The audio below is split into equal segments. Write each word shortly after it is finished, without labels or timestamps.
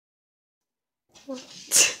Who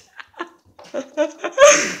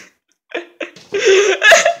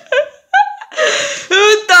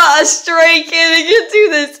thought a stray kid could do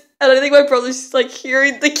this? And I think my brother's like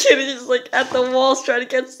hearing the kid is just like at the walls trying to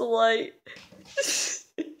catch the light.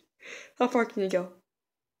 How far can you go?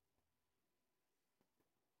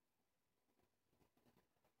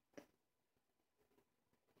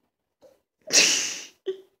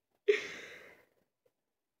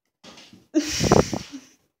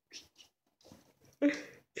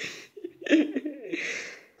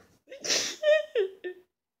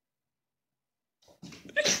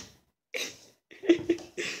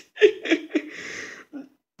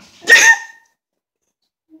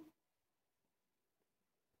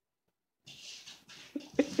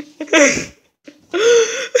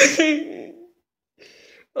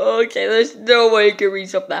 Okay, there's no way you can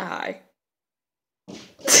reach up that high.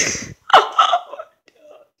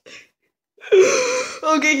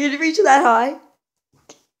 Okay, can you reach that high?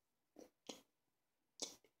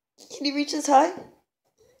 Can you reach this high?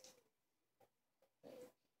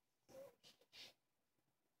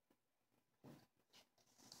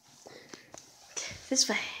 This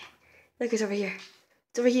way. Look, it's over here.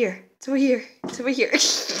 It's over here. It's over here. It's over here.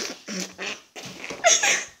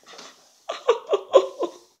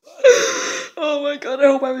 Oh my god, I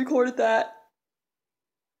hope I recorded that.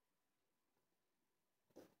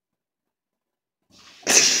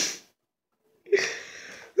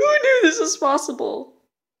 Who knew this was possible?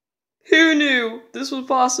 Who knew this was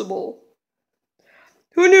possible?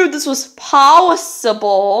 Who knew this was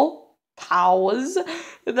possible? Pause.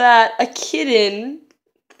 That a kitten,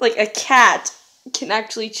 like a cat, can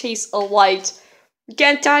actually chase a light. You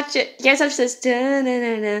can't touch it. You can't touch this.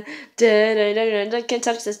 Da-na-na-na. Da-na-na-na. Can't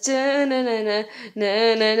touch this. Da-na-na-na.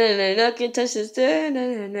 Na-na-na-na. Can't touch this.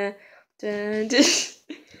 Da-na-na-na.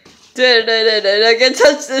 Da-na-na-na. Can't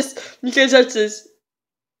touch this. You can't touch this.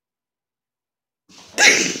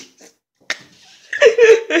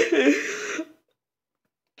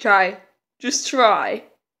 Try. Just try.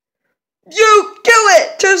 You do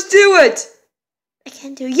it! Just do it! I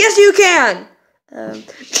can't do it. Yes, you can!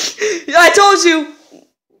 I told you!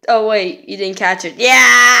 Oh, wait. You didn't catch it.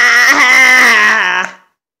 Yeah!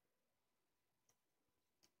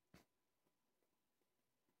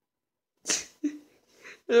 It's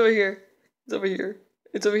over here. It's over here.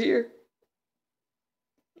 It's over here.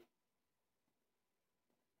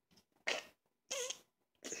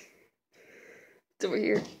 It's over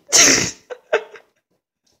here.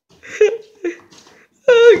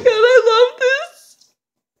 Oh god, I love this.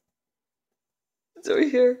 It's over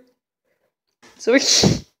here. It's over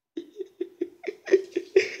here.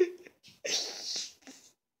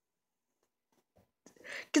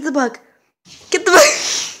 Get the bug. Get the bug.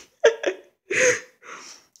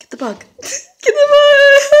 Get the bug. Get the bug.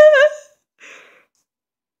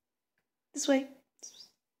 This way.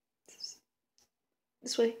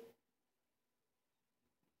 This way.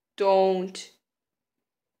 Don't.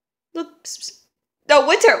 Look. No,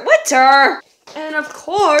 winter! And of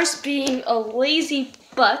course, being a lazy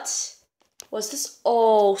butt, was this?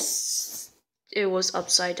 Oh, it was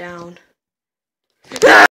upside down.